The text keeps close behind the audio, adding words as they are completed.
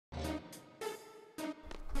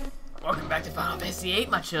Welcome back to Final Fantasy VIII,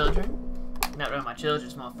 my children. Not really my children,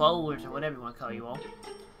 just my followers, or whatever you want to call you all.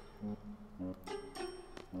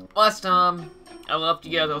 Last time, I left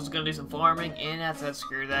you guys, I was going to do some farming, and I said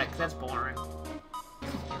screw that, because that's boring.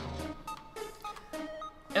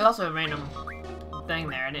 There's also a random thing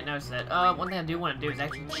there, I didn't notice that. One thing I do want to do is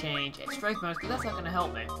actually change its strength bonus, because that's not going to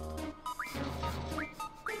help me.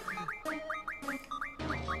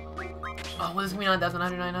 Oh, was this going to be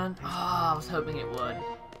 9,999? Oh, I was hoping it would.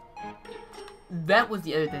 That was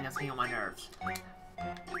the other thing that's getting on my nerves.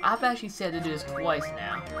 I've actually said to do this twice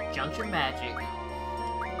now. Junction magic.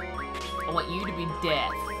 I want you to be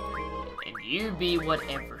death. And you be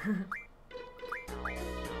whatever.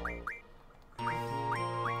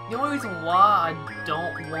 The only reason why I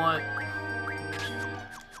don't want...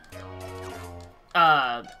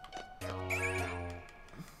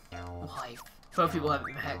 life. Both people have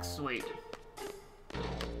max, sweet.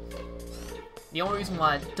 The only reason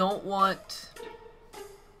why I don't want...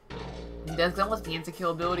 That's almost the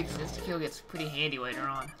insta-kill ability, because insta-kill gets pretty handy later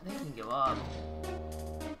on. I think you can give up.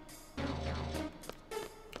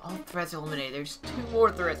 All threats eliminated. There's 2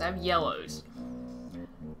 more threats. I have yellows.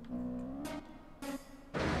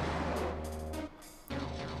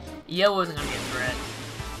 Yellow isn't gonna be a threat.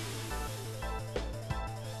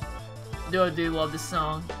 Though I do love this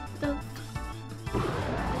song.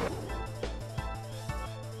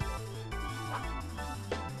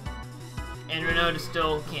 And Renault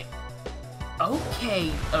still can't.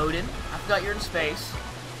 Okay, Odin. I forgot you're in space.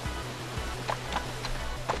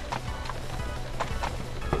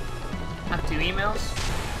 I have 2 emails.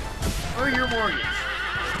 Or your mortgage.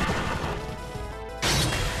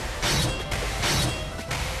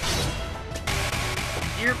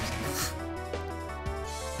 You're... I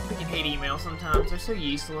freaking hate emails sometimes. They're so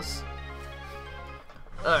useless.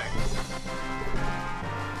 Alright.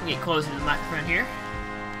 Get closer to the microphone here.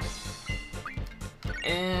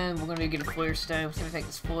 And we're gonna get a flare stone. We're gonna take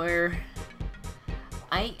this flare.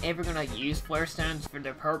 I ain't ever gonna use flare stones for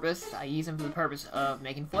their purpose. I use them for the purpose of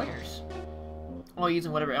making flares. Or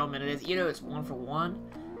using whatever element it is. You know, it's 1 for 1.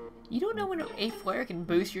 You don't know when a flare can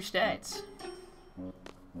boost your stats.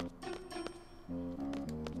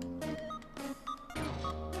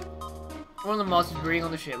 One of the monsters breeding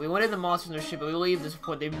on the ship. We wanted the monsters on the ship, but we leave this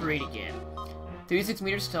before they breed again. 36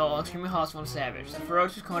 meters tall, extremely hostile and savage. The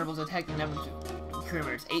ferocious carnivals attack the number of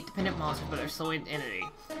criminals. 8 dependent monsters, but they're slowly an entity.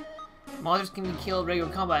 Monsters can be killed in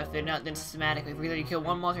regular combat if they're not done systematically. For example, you kill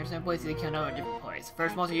one monster in some place, they kill another in a different place. The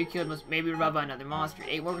first monster you killed may be revived by another monster.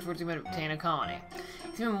 8 workers were to obtain a colony.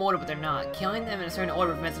 It's even mortal, but they're not. Killing them in a certain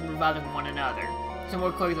order prevents them from reviving one another. Some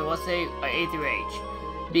more quickly, so let's say A through H.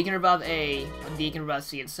 B can revive A, D can revive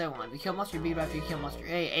C, and so on. If you kill monster B after you kill monster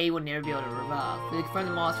A will never be able to revive. If you confirm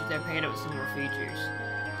the monsters, they're paired up with similar features.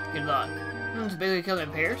 Good luck. So basically kill them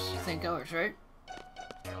in pairs? Same colors, right?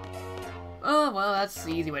 Oh, well, that's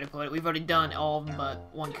the easy way to put it. We've already done all of them but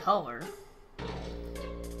one color.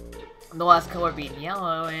 The last color being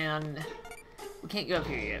yellow, and we can't go up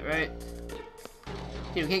here yet, right?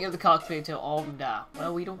 Yeah, we can't go to the cockpit until all of them die.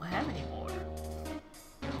 Well, we don't have any more.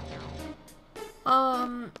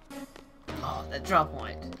 Oh, that drop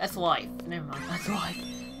point. That's life. Never mind, that's life.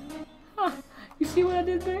 Huh, you see what I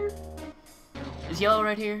did there? Is yellow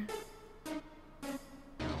right here?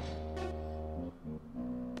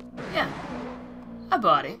 Yeah. I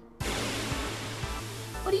bought it.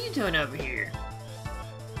 What are you doing over here?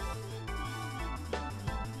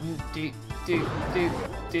 Do, do, do,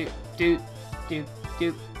 do, do, do,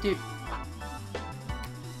 do, do.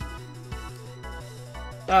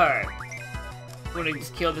 Alright. We're gonna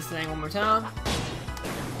just kill this thing one more time.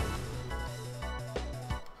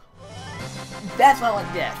 That's why I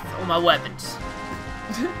like death on my weapons.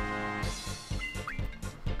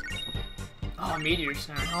 Oh, meteor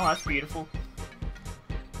stone. Oh, that's beautiful.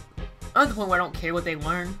 I'm at the point where I don't care what they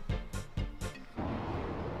learn.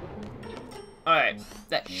 Alright,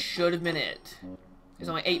 that should have been it. There's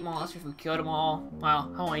only 8 monsters. We killed them all.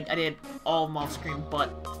 Well, I did all of them off screen,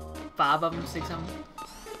 but 5 of them, 6 of them.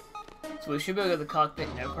 So we should be able to go to the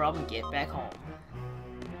cockpit, no problem, get back home.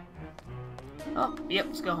 Oh, yep,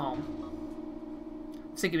 let's go home.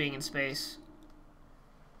 Sick of being in space.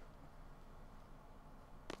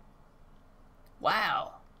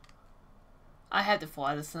 Wow. I had to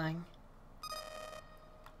fly this thing.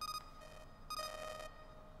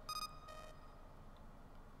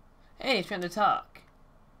 Hey, it's trying to talk.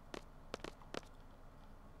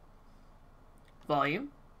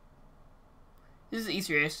 Volume. This is the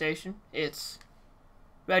Easter egg station. It's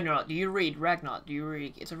Ragnarok. Do you read? Ragnarok. Do you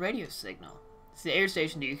read? It's a radio signal. It's the air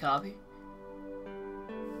station. Do you copy?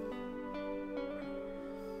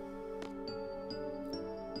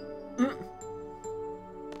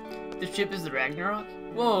 The ship is the Ragnarok?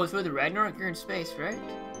 Whoa, it's really the Ragnarok? You're in space, right?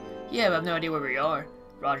 Yeah, but I have no idea where we are.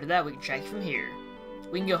 Roger that, we can track you from here.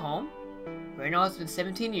 We can go home? Right now it's been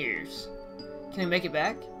 17 years. Can we make it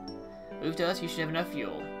back? Move to us, you should have enough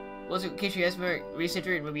fuel. Well, in case you guys reset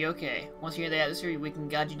it, we'll be okay. Once you're in the atmosphere, we can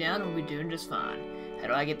guide you down and we'll be doing just fine. How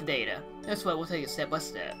do I get the data? That's what we'll take it step by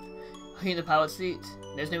step. Are you in the pilot seat?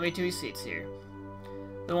 There's no way to these seats here.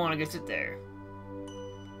 Don't want to go sit there.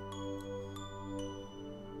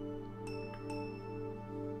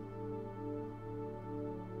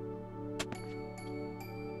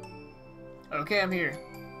 Okay, I'm here.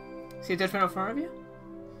 See the touchpad in front of you?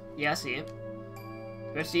 Yeah, I see it.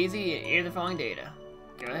 Rest easy, enter the following data.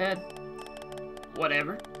 Go ahead.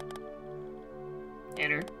 Whatever.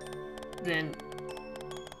 Enter. Then,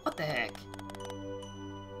 what the heck?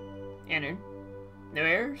 Enter. No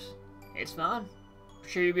errors? It's fine. I'm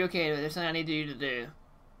sure you'll be okay, but there's something I need you to do.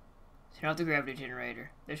 Turn off the gravity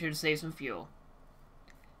generator. They're sure to save some fuel.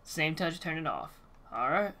 Same touch, turn it off.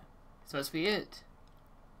 Alright. This must be it.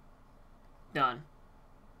 Done.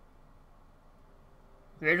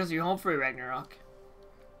 Congratulations, you're home free, Ragnarok.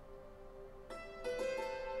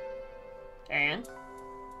 And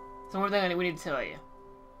some more thing we need to tell you.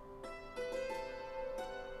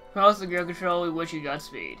 Across the ground control, we wish you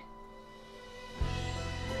Godspeed.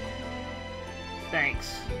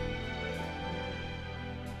 Thanks.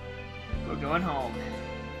 We're going home.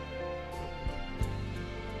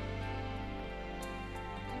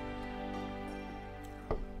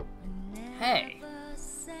 Hey.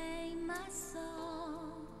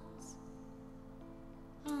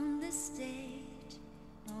 On the stage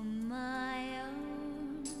on my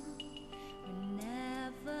own,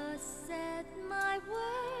 never said my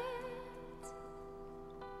words,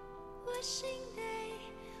 wishing they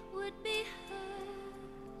would be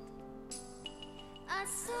heard. I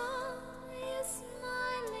saw you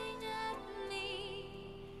smiling at me.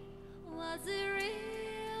 Was it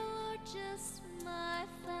real or just my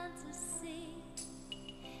fantasy?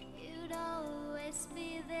 You'd always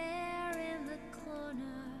be there in the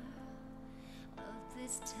corner of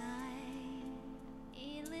this tiny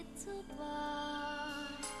little bar.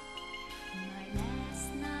 My last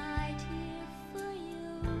night here for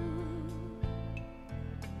you.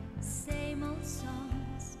 Same old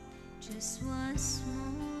songs, just once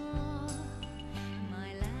more.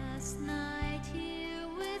 My last night here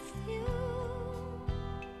with you.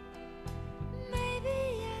 Maybe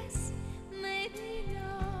yes, maybe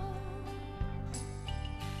no.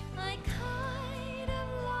 I kind of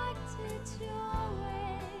liked it your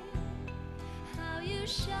way, how you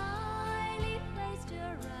shyly placed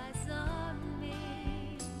your eyes on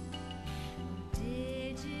me.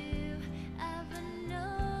 Did you ever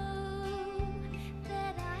know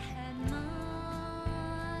that I had mine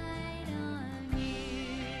on you?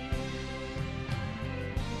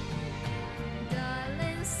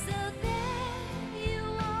 Darling, so there you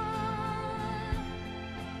are,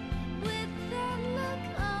 with that look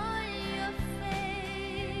on your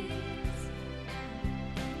face,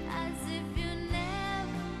 as if you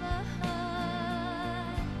never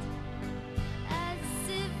hurt, as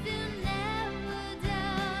if you never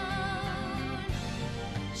down.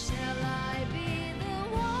 Shall I be the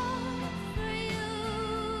one for you,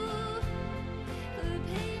 who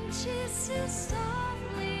pinches you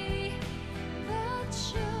softly but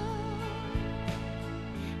sure?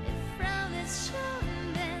 If frown is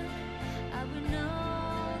shown, then I would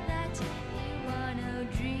know that you are no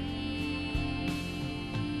dreamer.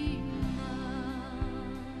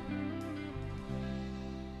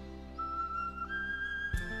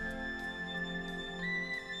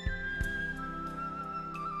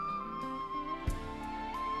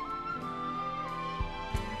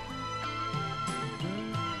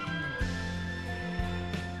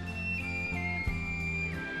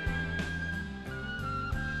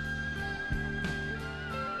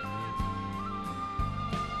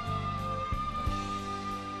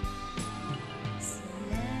 So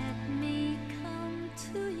let me come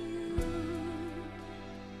to you,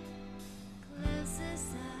 close as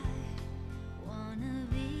I wanna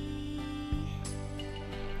be,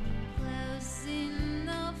 close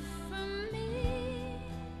enough for me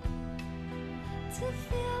to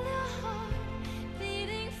feel your heart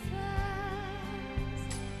beating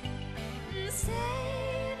fast, and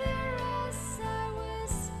savor as I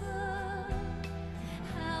whisper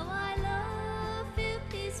how I love you.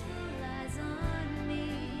 Peaceful eyes on me.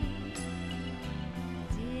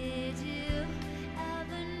 Did you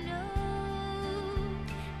ever know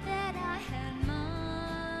that I had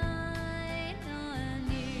mine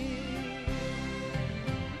on you?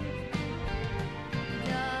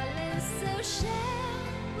 Darling,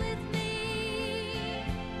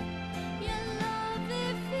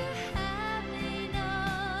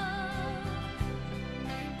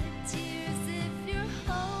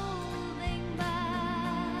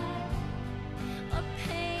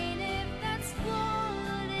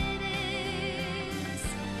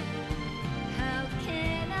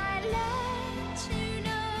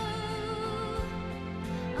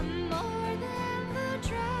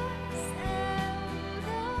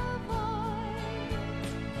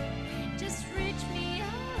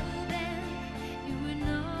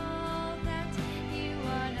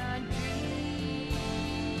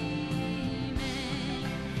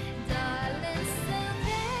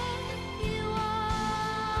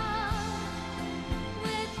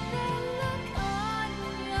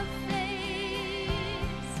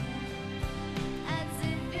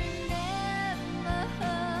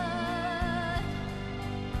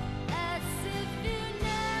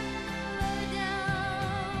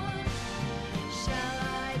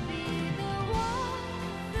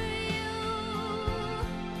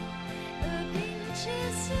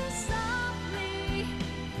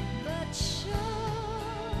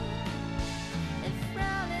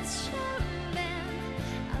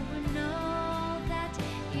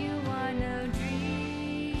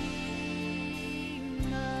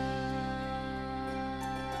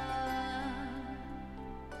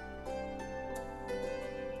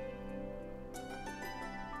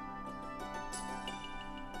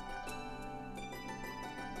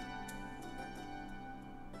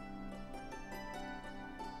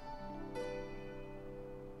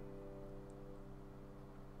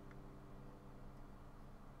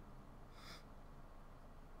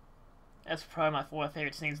 That's probably my 4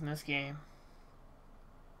 favorite scenes in this game.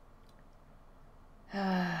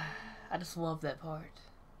 I just love that part.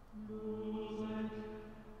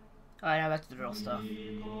 Alright, now back to the drill stuff.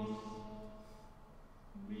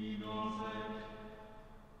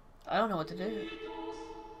 I don't know what to do.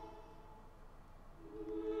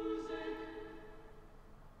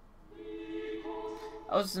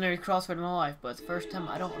 I was in every crossroad in my life, but it's the first time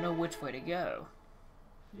I don't know which way to go.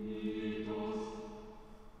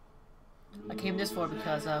 I came this far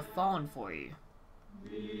because I've fallen for you.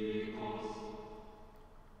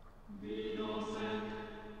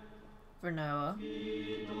 For Noah.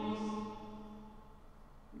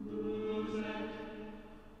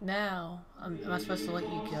 Now, am I supposed to let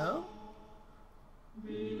you go?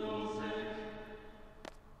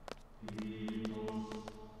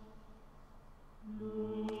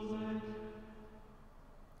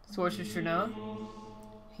 Sorcerer for Noah.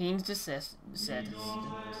 Heen's descendant.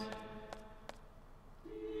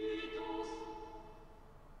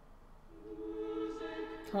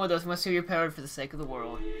 Come with us, must see your power for the sake of the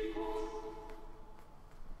world.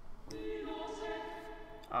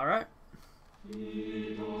 Alright.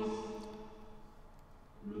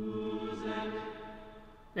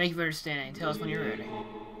 Thank you for understanding. Tell us when you're ready.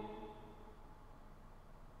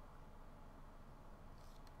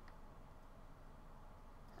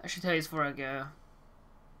 I should tell you this before I go.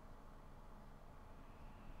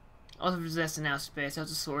 I was possessed in outer space. I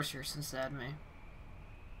was a sorceress inside me.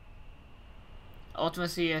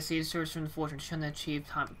 Ultimately, I see the source from the fortune shown to achieve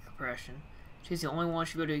time compression. She's the only one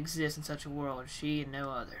who should be able to exist in such a world. She and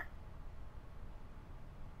no other.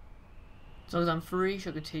 As long as I'm free,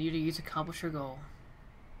 she'll continue to use to accomplish her goal.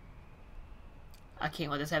 I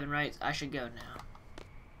can't let this happen, right? I should go now.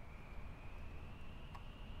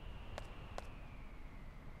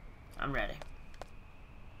 I'm ready.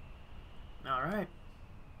 Alright.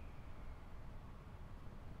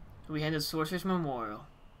 We head to the Sorcerer's Memorial.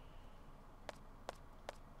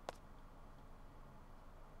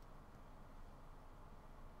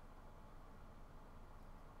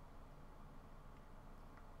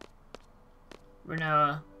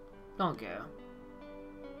 Renoa, don't go.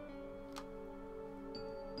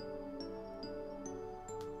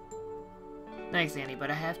 Thanks, Annie,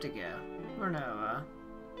 but I have to go. Renoa.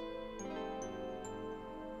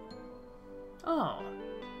 Oh,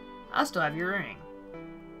 I still have your ring.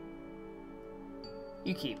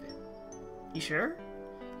 You keep it. You sure?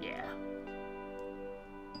 Yeah.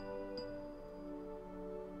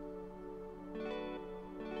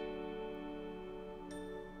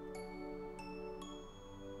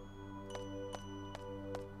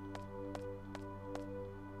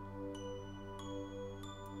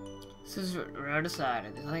 This is Renoa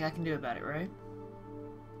decided. There's nothing I can do about it, right?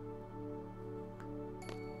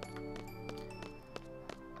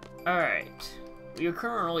 Alright. We're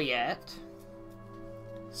currently at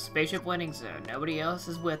Spaceship Landing Zone. Nobody else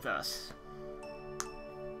is with us.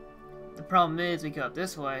 The problem is we go up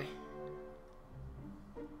this way.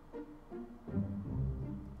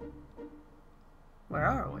 Where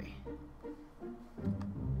are we?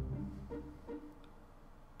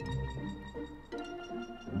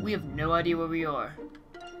 We have no idea where we are.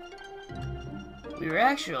 We were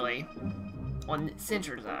actually on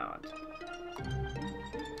Centra's Island.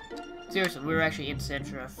 Seriously, we were actually in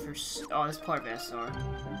Centra for this part of SR.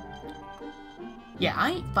 Yeah,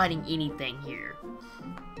 I ain't fighting anything here.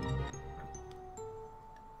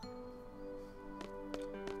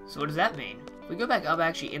 So what does that mean? If we go back up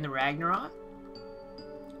actually in the Ragnarok,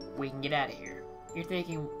 we can get out of here. You're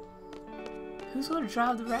thinking, who's going to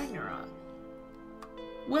drive the Ragnarok?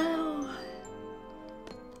 Well,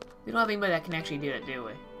 we don't have anybody that can actually do it, do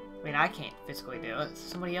we? I mean, I can't physically do it.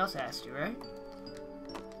 Somebody else has to, right?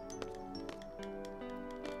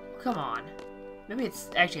 Come on. Maybe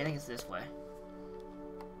it's... Actually, I think it's this way.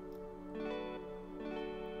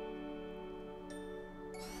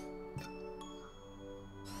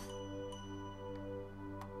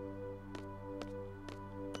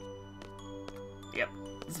 Yep.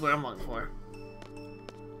 This is what I'm looking for.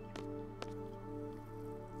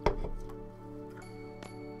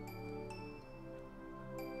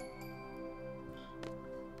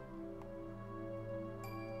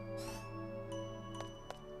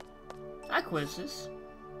 Hi, Quizzes.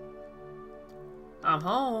 I'm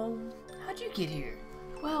home. How'd you get here?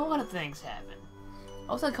 Well, a lot of things happened.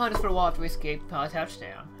 I was unconscious for a while after we escaped Pilot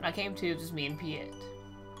Touchdown, and I came to, it was just me and Piet.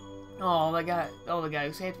 Oh, the guy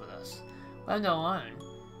who stayed with us. Well, I'm not alone.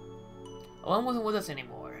 Alone wasn't with us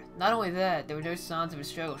anymore. Not only that, there were no signs of a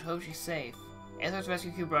struggle to hope she's safe. Ezra's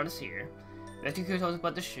rescue crew brought us here. The rescue crew told us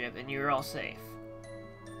about the ship, and you were all safe.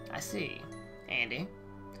 I see. Andy.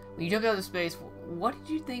 When you jumped out of space, what did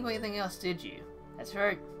you think about anything else, did you? That's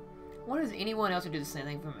right. Why does anyone else do the same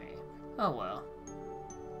thing for me? Oh well.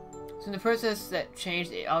 So in the process that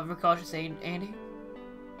changed Oliver cautious Andy?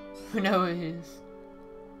 No, it is.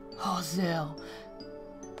 Oh, Zell.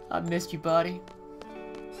 I missed you, buddy.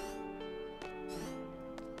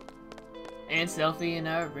 And Selfie and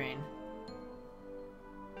Irene.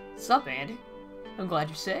 Sup, Andy? I'm glad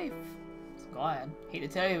you're safe. I'm glad. Hate to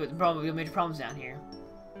tell you, but the problem, we have major problems down here.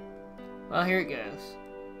 Well, here it goes.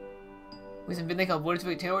 We have some thing called Woods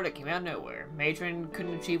Victoria that came out of nowhere. Matron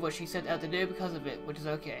couldn't achieve what she set out to do because of it, which is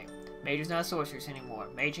okay. Major's not a sorceress anymore.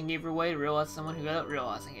 Matron gave her away to realize someone who got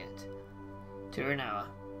realizing it. To Renoa.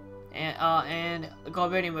 And the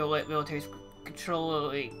Galbadian military's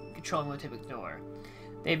controlling Woods Victoria.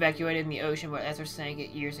 They evacuated in the ocean where Ezra sank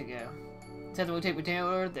it years ago. Inside the Woods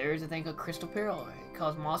Victoria, there is a thing called Crystal Peril. It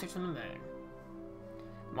caused monsters from the moon.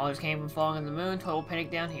 Monsters came from falling on the moon, total panic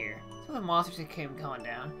down here. Some of the monsters that came coming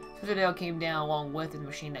down. Citadel came down along with the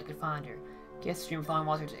machine that could find her. Guess the stream of flying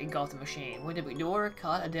monsters engulfed the machine. Woods Victoria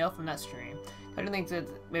caught Adele from that stream. I don't think that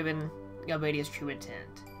maybe Galbadia's true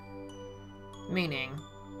intent. Meaning,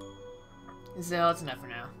 Zell, that's enough for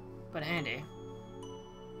now. But Andy,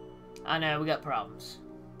 I know we got problems,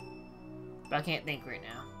 but I can't think right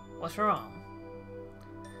now. What's wrong?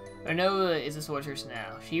 Renoa is a sorceress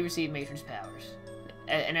now. She received Matron's powers.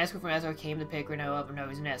 An escort from Ezra came to pick Renoa up.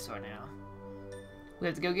 Renoa's an escort now. We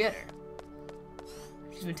have to go get her.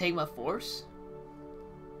 She's been taken by force?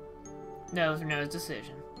 No, it was Renoa's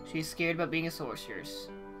decision. She's scared about being a sorceress.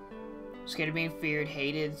 Scared of being feared,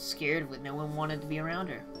 hated, scared with no one wanted to be around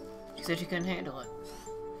her. She said she couldn't handle it.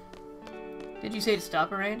 Did you say to stop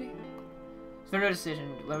her, Andy? It's for no decision.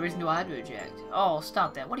 What reason do I have to eject? Oh,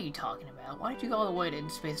 stop that. What are you talking about? Why did you go all the way to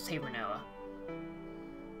space to save Renoa?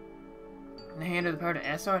 And hand her the power to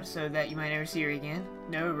Essar so that you might never see her again?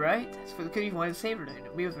 No, right? That's for the cookie you wanted to save her to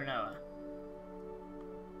be with Renoa.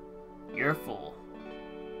 You're a fool.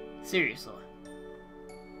 Seriously.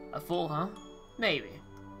 A fool, huh? Maybe.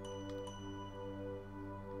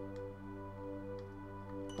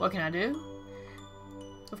 What can I do?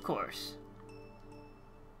 Of course.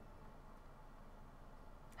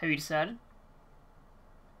 Have you decided?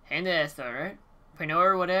 Hand the Esthar, right? Prenoa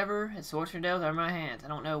or whatever, and Sorcerer Devils are in my hands. I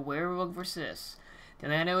don't know where we're looking for Sis. The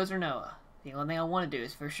only thing I know is Renoa. The only thing I want to do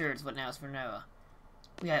is for sure is what now is for Renoa.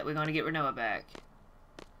 Yeah, we're going to get Renoa back.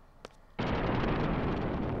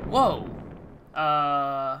 Whoa!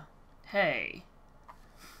 Hey.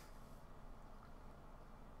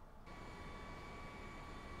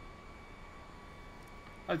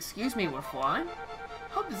 Oh, excuse me, we're flying?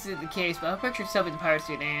 Hope this isn't the case, but I pictured Selfie in the pirate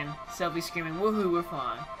suit and Selfie screaming, woohoo, we're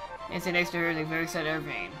flying. And sit next to her, they're very excited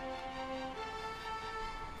Irvine.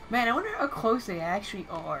 Man, I wonder how close they actually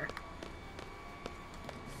are.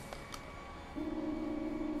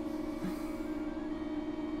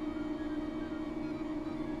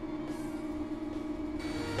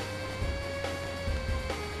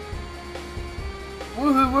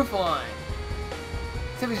 Woohoo, we're flying.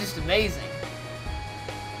 Selfie's just amazing.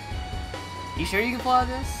 You sure you can fly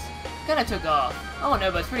this? Kinda took off. I don't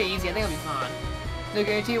know, but it's pretty easy. I think it'll be fine. No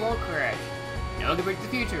guarantee it won't crash. No good break to the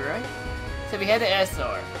future, right? So we head to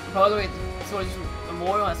SR. We're probably at the Soldiers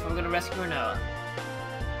Memorial, that's where we're gonna rescue Renoa.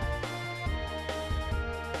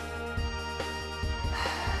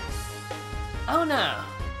 Oh no.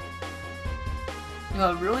 Do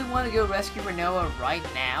I really want to go rescue Renoa right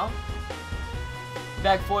now?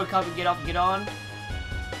 Back forward, copy, get off and get on.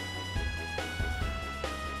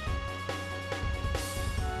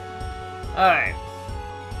 Alright.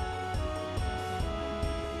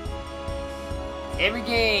 Every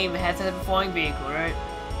game has to have a flying vehicle, right?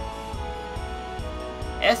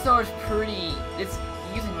 SR is pretty... It's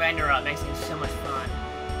using Ragnarok makes it so much fun.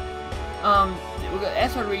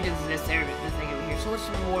 SR regions is this area, this thing over here. Source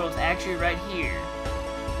Memorial is actually right here.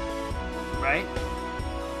 Right?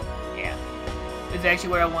 Yeah. It's actually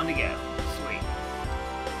where I wanted to go. Sweet.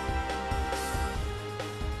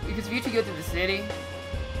 Because if you two go to the city...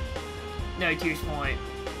 No, Tears Point.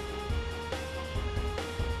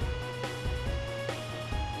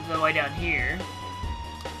 It's all the way down here.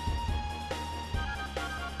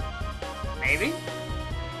 Maybe?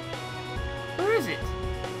 Where is it?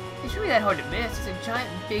 It shouldn't be that hard to miss. It's a giant,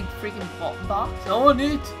 big, freaking box on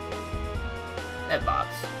it. That box.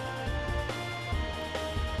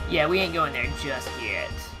 Yeah, we ain't going there just yet.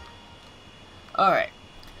 Alright.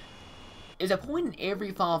 There's a point in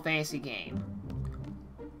every Final Fantasy game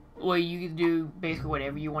where you can do basically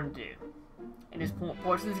whatever you want to do. And there's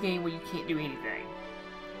parts of this game where you can't do anything.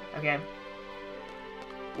 Okay?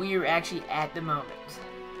 When you're actually at the moment.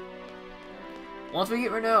 Once we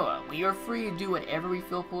get Renoa, we are free to do whatever we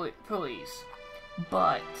feel please.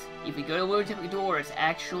 But if we go to Lunatic Door, it's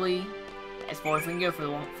actually as far as we can go for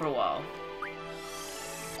a while.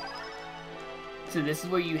 So this is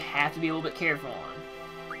where you have to be a little bit careful on.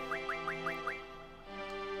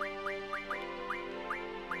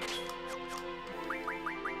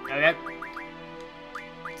 Okay.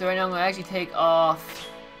 So right now I'm going to actually take off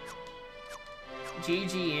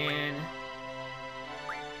GGN.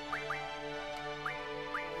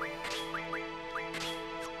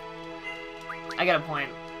 I got a plan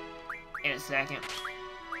in a second.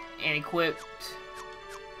 And equipped.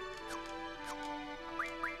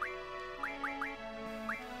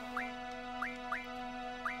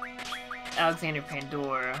 Alexander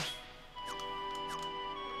Pandora.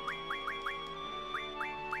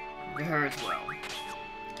 Her as well.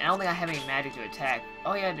 I don't think I have any magic to attack.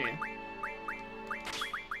 Oh yeah, I do.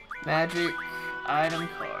 Magic item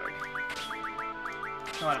card.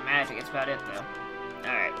 It's a lot of magic, it's about it though.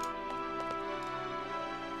 Alright.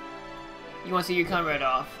 You want to see your comrade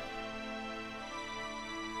off?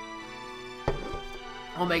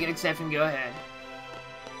 I'll make an exception, go ahead.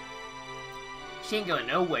 She ain't going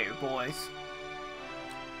nowhere, boys.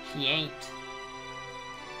 She ain't.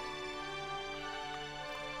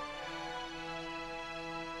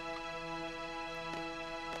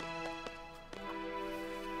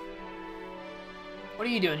 What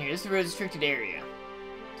are you doing here? This is a restricted area.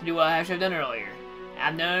 To do what I should have done earlier.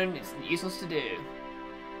 I've known it's useless to do.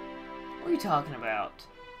 What are you talking about?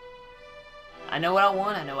 I know what I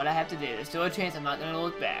want, I know what I have to do. There's still a chance I'm not going to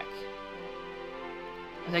look back.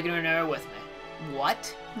 I'm taking Renera with me.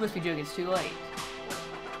 What? You must be joking, it's too late.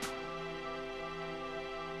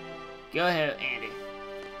 Go ahead, Andy.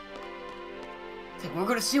 It's like, we're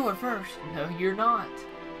going to see one first. No, you're not.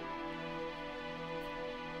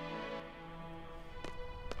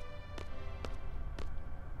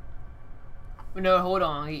 No, hold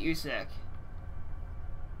on, I'll get you a sec.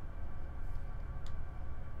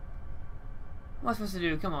 What am I supposed to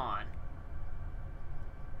do? Come on.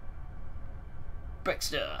 Break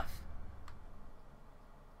stuff.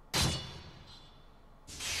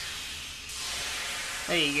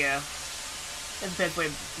 There you go. That's the best way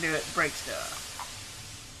to do it. Break stuff.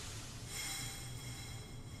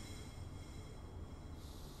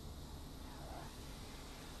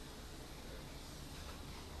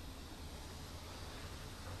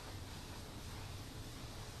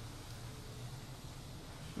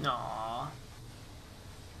 Aww.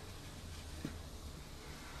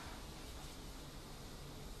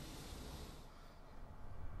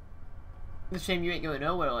 It's a shame you ain't going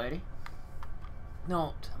nowhere, lady.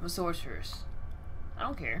 No, I'm a sorceress. I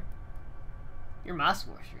don't care. You're my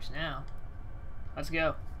sorceress now. Let's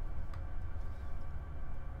go.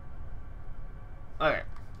 Alright.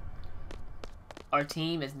 Our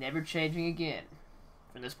team is never changing again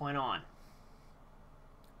from this point on.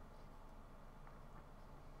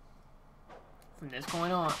 From this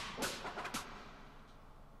point on.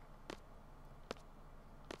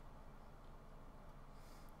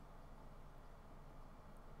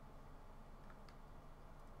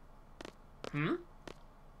 Hmm?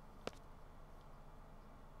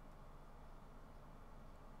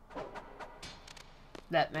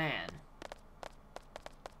 That man.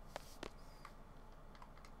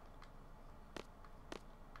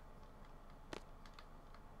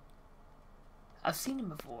 I've seen him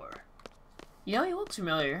before. You know, he looks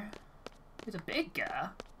familiar. He's a big guy.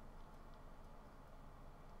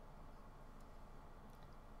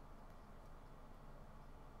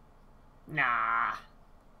 Nah.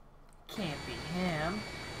 Can't be him.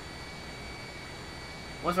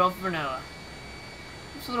 What's wrong with Noah?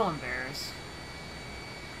 I'm just a little embarrassed.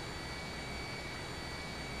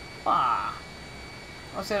 Ah.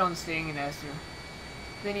 I'll set on Sting and Esther.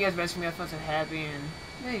 Then you guys rescue me, I felt so happy and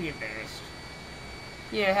maybe embarrassed.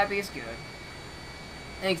 Yeah, happy is good.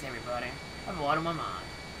 Thanks, everybody. I have a lot on my mind.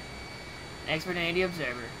 Expert Andy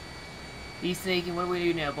Observer. He's thinking, what do we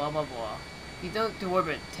do now? Blah, blah, blah. You don't do worry,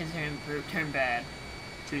 but it tends to turn bad.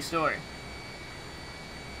 True story.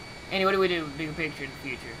 Andy, what do we do with bigger picture in the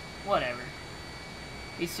future? Whatever.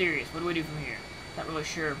 Be serious. What do we do from here? Not really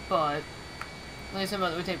sure, but... Only something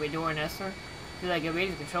about we take away Dora and Esther. I feel like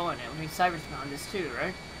Obedi's controlling it. Which means Cyber's behind this too,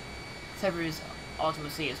 right? Cyber is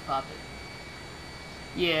Ultimacia's puppet.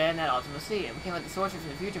 Yeah, and that Ultimacia. We can't let the sorcerers in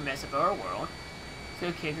the future mess up our world.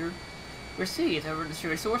 So, Kicker, we're serious over the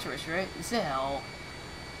destroyed sorceress, right? Zell.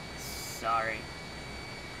 Sorry.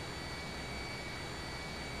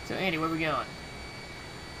 So, Andy, where are we going?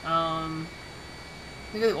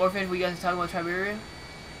 Look at the orphanage we guys talking about Triberia.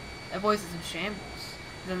 That place is in shambles.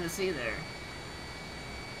 There's nothing to see there.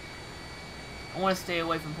 I want to stay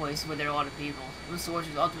away from places where there are a lot of people. When the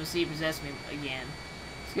Sorcerer's ultimate seed possessed me again.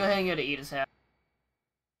 Let's go ahead and go to Ida's house.